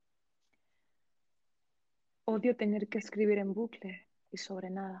Odio tener que escribir en bucle y sobre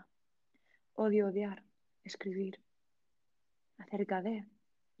nada. Odio odiar, escribir, acerca de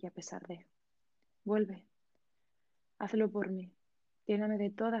y a pesar de. Vuelve, hazlo por mí. Lléname de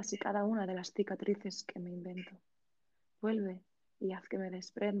todas y cada una de las cicatrices que me invento. Vuelve y haz que me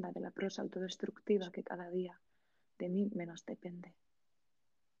desprenda de la prosa autodestructiva que cada día de mí menos depende.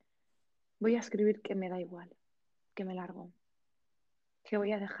 Voy a escribir que me da igual, que me largo, que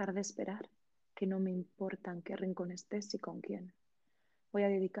voy a dejar de esperar, que no me importa en qué rincón estés y con quién. Voy a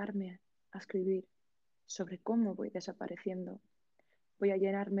dedicarme a escribir sobre cómo voy desapareciendo. Voy a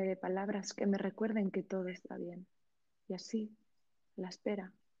llenarme de palabras que me recuerden que todo está bien. Y así la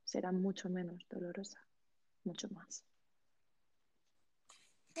espera será mucho menos dolorosa, mucho más.